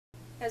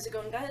How's it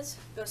going, guys?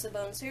 Ghost of the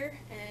Bones here,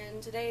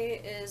 and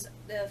today is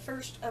the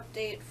first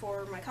update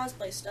for my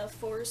cosplay stuff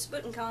for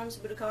Saboten,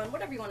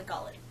 whatever you want to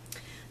call it.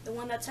 The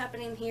one that's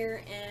happening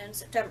here in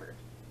September.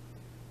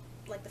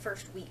 Like the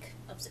first week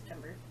of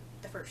September.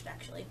 The first,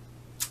 actually.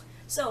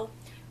 So,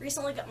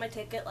 recently got my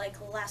ticket, like,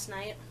 last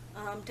night.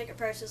 Ticket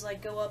prices,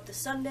 like, go up this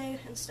Sunday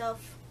and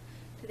stuff.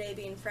 Today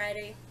being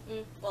Friday.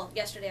 Well,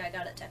 yesterday I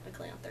got it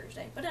technically on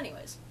Thursday. But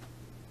anyways.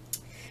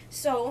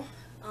 So,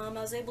 I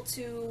was able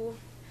to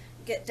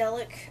get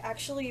delic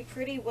actually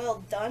pretty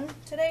well done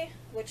today,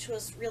 which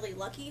was really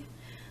lucky.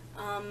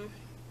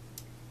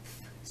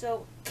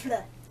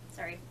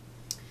 Sorry.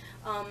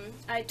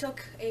 I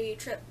took a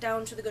trip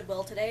down to the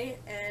Goodwill today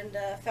and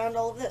found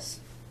all of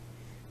this.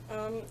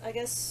 I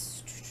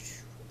guess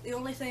the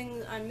only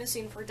thing I'm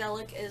missing for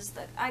delic is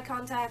the eye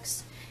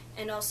contacts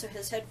and also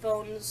his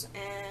headphones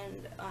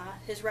and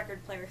his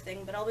record player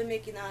thing, but I'll be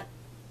making that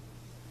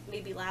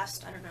maybe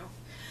last, I don't know.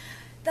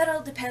 That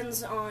all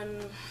depends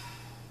on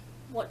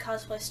what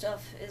cosplay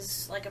stuff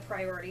is like a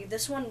priority.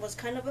 This one was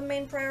kind of a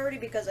main priority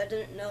because I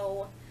didn't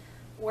know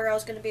where I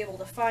was going to be able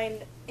to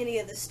find any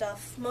of this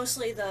stuff.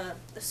 Mostly the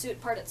suit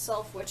part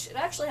itself, which it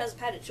actually has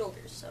padded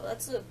shoulders, so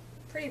that's a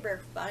pretty rare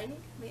find,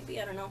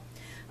 maybe, I don't know.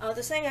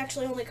 This thing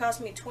actually only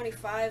cost me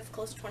 25,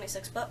 close to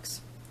 26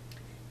 bucks.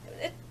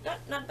 Not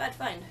a bad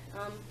find.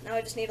 Now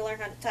I just need to learn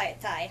how to tie a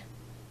tie.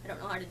 I don't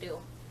know how to do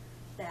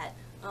that.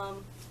 I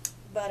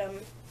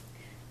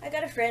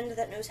got a friend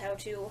that knows how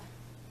to,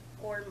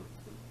 or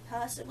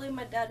possibly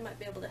my dad might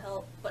be able to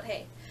help, but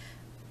hey,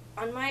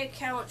 on my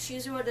account,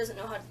 Shizuo doesn't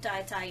know how to tie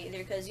a tie either,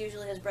 because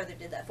usually his brother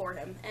did that for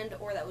him,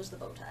 or that was the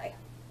bow tie.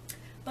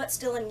 But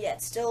still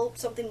still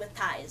something with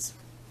ties.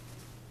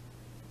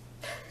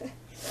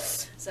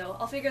 So,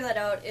 I'll figure that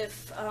out.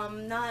 If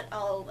not,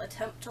 I'll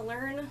attempt to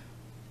learn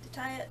to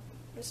tie it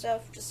and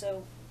stuff, just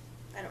so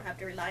I don't have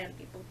to rely on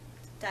people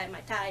to tie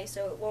my tie,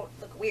 so it won't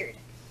look weird.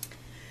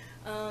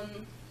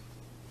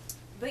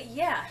 But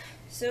yeah,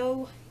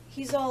 so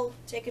he's all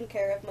taken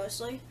care of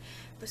mostly,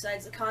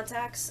 besides the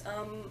contacts.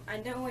 I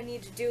know I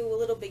need to do a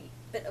little bit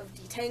of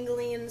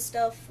detangling and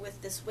stuff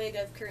with this wig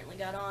I've currently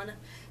got on,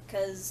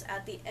 because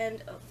at the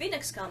end of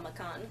Phoenix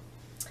Comic-Con,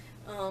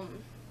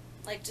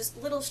 like,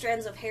 just little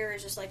strands of hair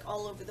is just, like,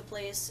 all over the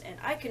place, and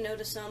I can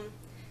notice them.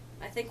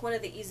 I think one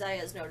of the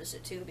Izayas noticed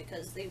it, too,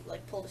 because they,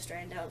 like, pulled a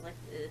strand out, like,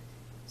 ugh.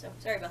 So,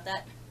 sorry about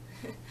that.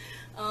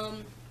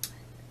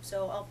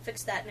 So, I'll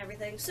fix that and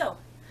everything. So,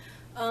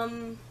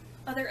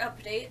 other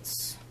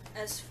updates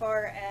as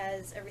far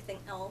as everything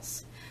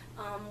else.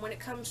 When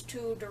it comes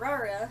to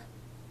Terraria,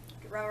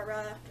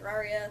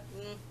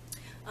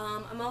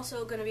 I'm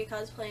also going to be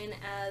cosplaying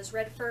as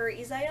Red Fur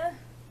Izaya.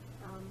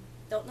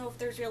 Don't know if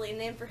there's really a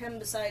name for him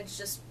besides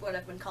just what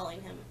I've been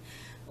calling him.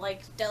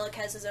 Like, Delic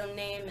has his own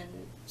name,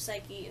 and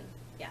Psyche, and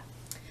yeah.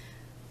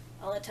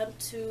 I'll attempt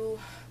to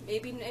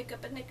maybe make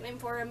up a nickname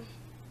for him,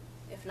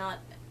 if not,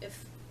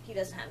 if he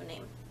doesn't have a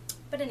name.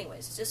 But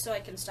anyways, just so I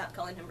can stop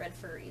calling him Red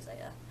Fur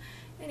Izaya.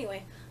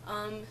 Anyway,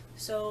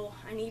 so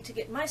I need to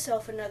get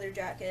myself another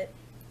jacket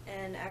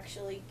and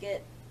actually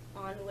get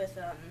on with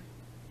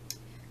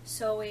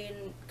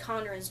sewing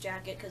Conrad's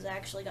jacket, because I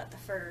actually got the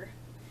fur.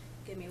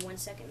 Give me 1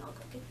 second, I'll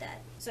go get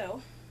that.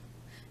 So,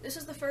 this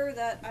is the fur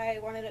that I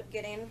ended up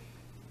getting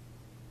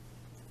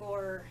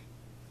for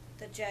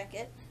the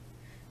jacket.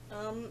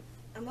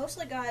 I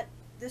mostly got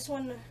this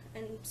one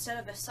instead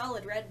of a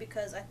solid red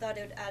because I thought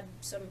it would add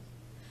some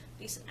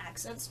decent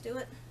accents to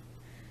it.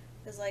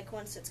 Because, like,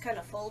 once it's kind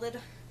of folded,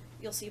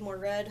 you'll see more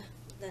red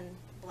than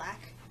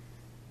black.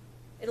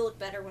 It'll look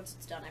better once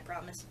it's done, I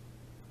promise.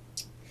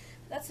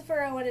 That's the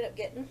fur I ended up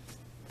getting.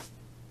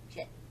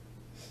 Shit.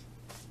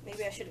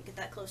 Maybe I shouldn't get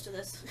that close to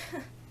this.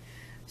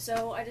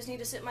 So, I just need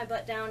to sit my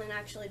butt down and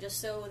actually just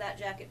sew that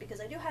jacket because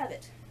I do have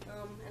it.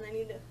 And I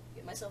need to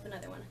get myself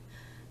another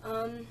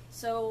one.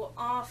 So,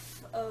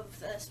 off of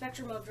the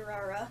spectrum of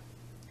Terraria.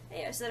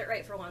 Hey, I said it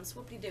right for once.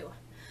 Whoop-de-doo.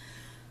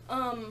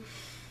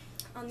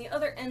 On the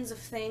other ends of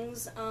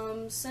things,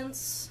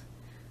 since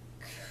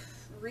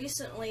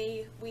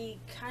recently we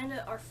kind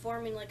of are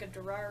forming like a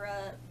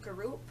Terraria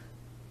group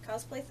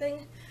cosplay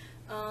thing,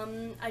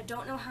 I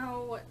don't know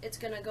how it's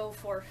going to go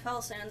for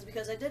Felsands,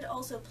 because I did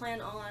also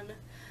plan on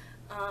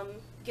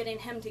getting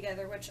him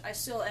together, which I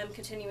still am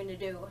continuing to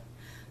do.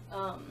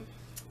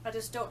 I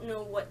just don't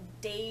know what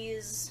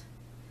days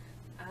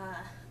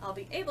I'll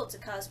be able to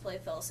cosplay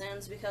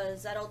Felsands,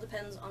 because that all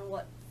depends on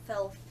what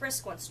Fel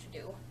Frisk wants to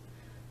do.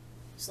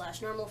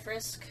 / normal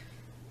Frisk.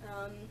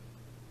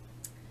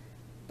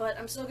 But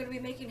I'm still going to be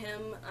making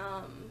him.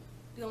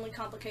 The only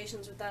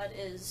complications with that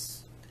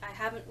is I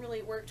haven't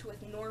really worked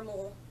with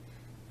normal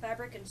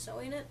fabric and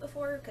sewing it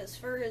before, because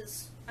fur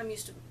is, I'm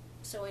used to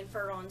sewing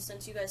fur on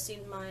since you guys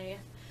seen my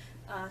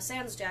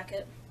Sans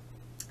jacket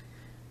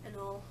and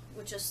all,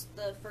 with just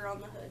the fur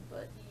on the hood,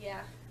 but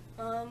yeah.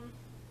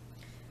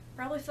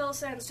 Probably Fel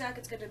Sans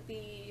jacket's going to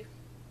be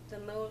the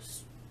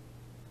most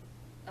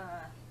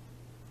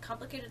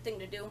complicated thing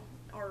to do,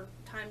 or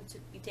time to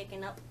be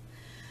taken up.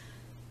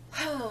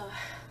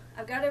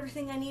 I've got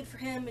everything I need for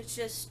him, it's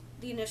just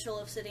the initial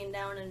of sitting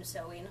down and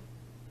sewing.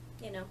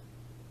 You know,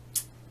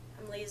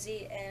 I'm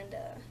lazy and,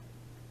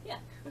 yeah.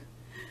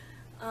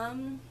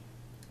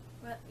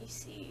 Let me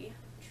see.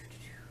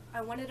 I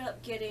ended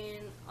up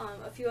getting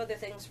a few other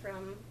things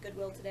from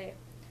Goodwill today,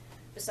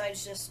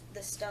 besides just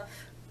this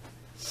stuff.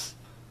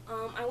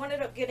 I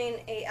ended up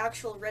getting a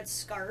actual red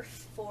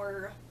scarf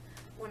for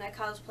when I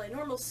cosplay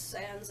normal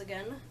Sans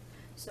again,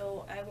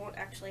 so I won't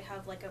actually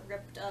have like a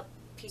ripped up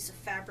piece of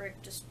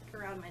fabric just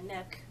around my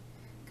neck,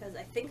 because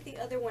I think the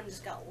other one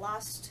just got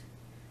lost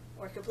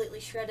or completely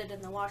shredded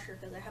in the washer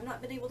because I have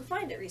not been able to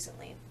find it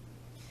recently.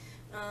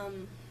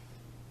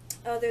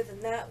 Other than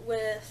that,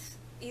 with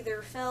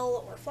either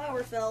Fell or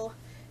Flower Fell,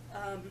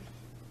 I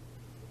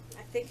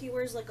think he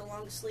wears like a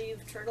long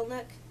sleeve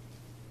turtleneck.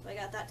 I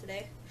got that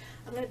today.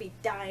 I'm gonna be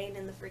dying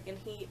in the freaking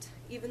heat,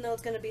 even though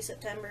it's gonna be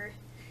September.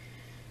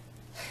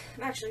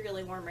 I'm actually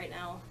really warm right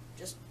now,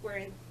 just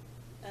wearing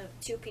a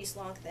two-piece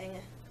long thing.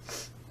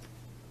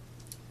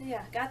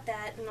 Yeah, got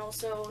that, and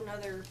also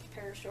another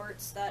pair of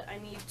shorts that I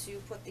need to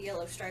put the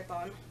yellow stripe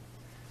on.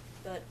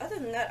 But other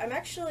than that, I'm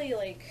actually,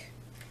 like,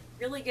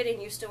 really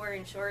getting used to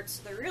wearing shorts.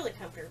 They're really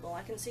comfortable.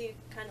 I can see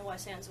kind of why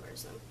Sans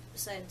wears them.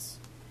 Besides,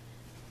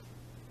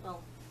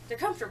 well, they're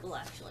comfortable,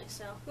 actually,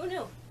 so who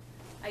knew?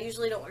 I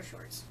usually don't wear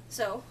shorts.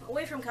 So,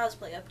 away from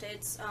cosplay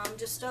updates,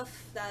 just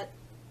stuff that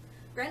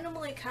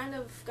randomly kind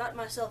of got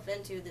myself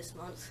into this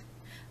month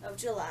of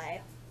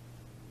July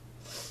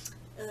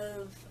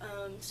of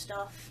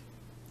stuff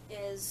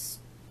is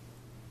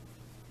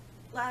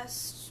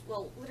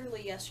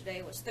literally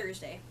yesterday was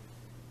Thursday.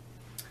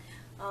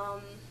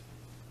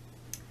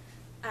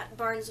 At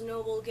Barnes &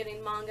 Noble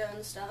getting manga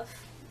and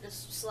stuff,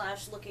 just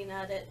slash looking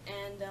at it,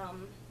 and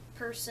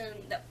person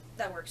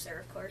that works there,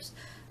 of course,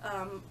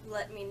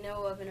 let me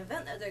know of an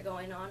event that they're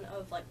going on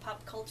of like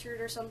Pop Cultured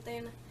or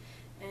something,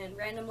 and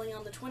randomly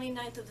on the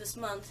 29th of this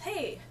month,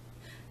 hey,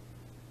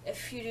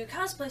 if you do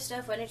cosplay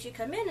stuff, why don't you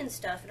come in and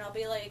stuff? And I'll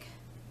be like,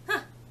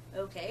 huh,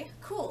 okay,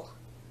 cool.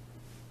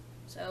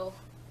 So,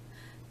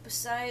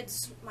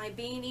 besides my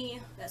beanie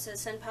that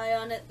says Senpai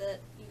on it that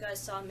you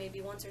guys saw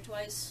maybe once or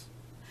twice,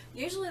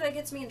 usually that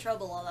gets me in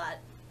trouble a lot.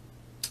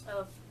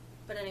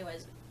 But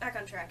anyways, back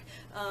on track.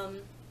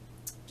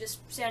 Just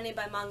standing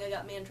by manga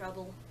got me in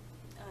trouble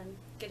on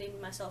getting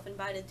myself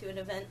invited to an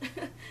event.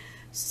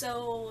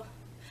 So,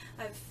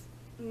 I've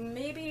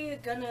maybe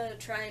gonna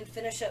try and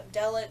finish up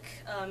Delic,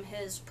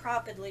 his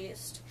prop at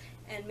least,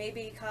 and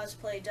maybe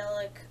cosplay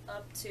Delic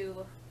up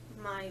to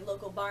my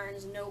local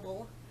Barnes &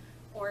 Noble.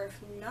 Or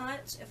if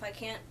not, if I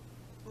can't,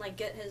 like,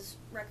 get his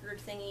record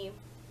thingy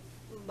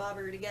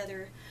bobber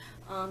together,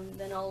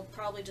 then I'll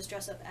probably just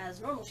dress up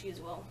as normal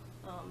Shizuo.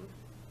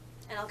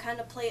 And I'll kind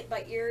of play it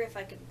by ear if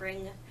I can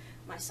bring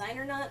my sign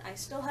or not. I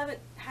still haven't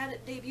had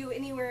it debut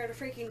anywhere at a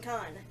freaking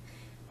con.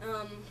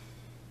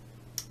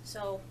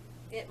 So,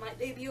 it might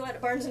debut at a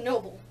Barnes &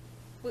 Noble.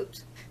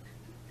 Whoops.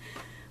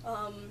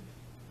 I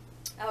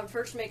would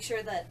first make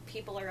sure that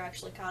people are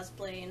actually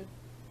cosplaying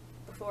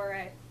before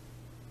I,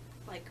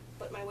 like,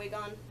 put my wig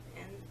on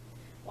and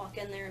walk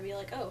in there and be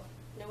like, oh,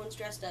 no one's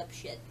dressed up,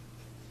 shit.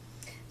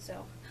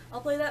 So,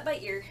 I'll play that by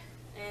ear,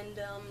 and,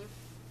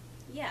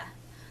 yeah.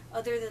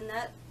 Other than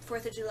that,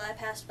 4th of July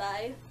passed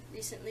by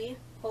recently.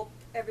 Hope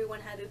everyone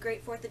had a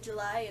great 4th of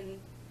July and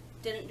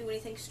didn't do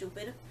anything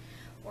stupid,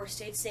 or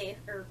stayed safe,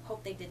 or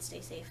hope they did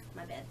stay safe,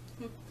 my bad.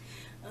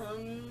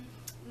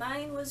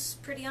 Mine was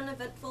pretty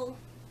uneventful.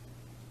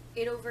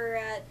 Ate over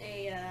at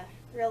a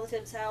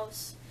relative's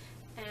house,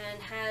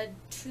 and had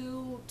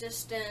two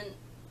distant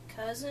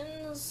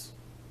cousins,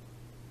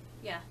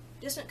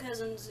 distant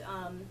cousins,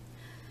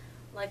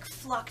 like,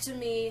 flock to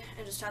me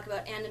and just talk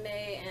about anime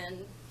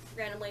and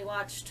randomly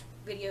watched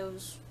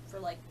videos for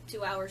like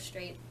 2 hours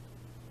straight.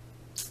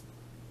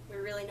 We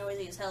were really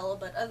noisy as hell,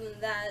 but other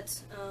than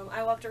that,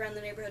 I walked around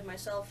the neighborhood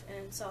myself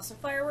and saw some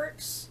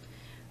fireworks.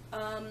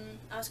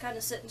 I was kind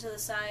of sitting to the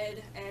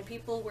side, and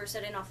people were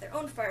setting off their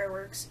own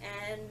fireworks,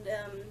 and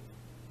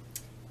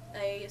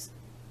a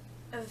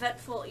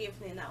eventful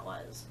evening that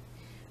was.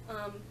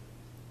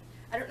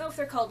 I don't know if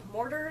they're called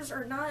mortars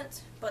or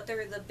not, but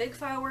they're the big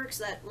fireworks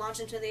that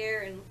launch into the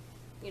air and,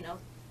 you know,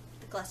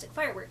 the classic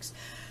fireworks.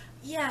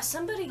 Yeah,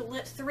 somebody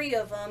lit 3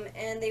 of them,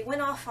 and they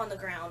went off on the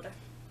ground.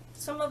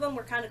 Some of them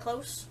were kind of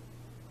close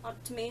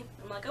up to me.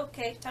 I'm like,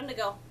 okay, time to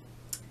go.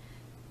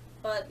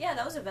 But yeah,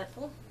 that was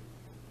eventful.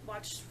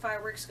 Watched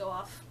fireworks go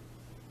off.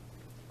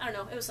 I don't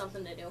know, it was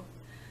something to do.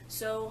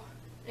 So,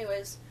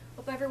 anyways,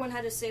 hope everyone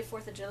had a safe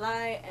 4th of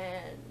July,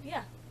 and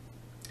yeah.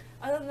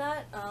 Other than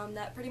that,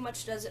 that pretty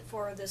much does it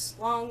for this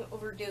long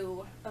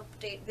overdue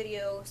update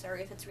video.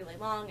 Sorry if it's really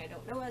long, I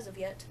don't know as of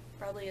yet.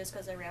 Probably is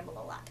because I ramble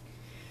a lot.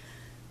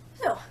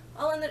 So,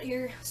 I'll end it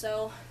here.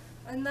 So,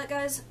 other than that,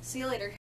 guys, see you later.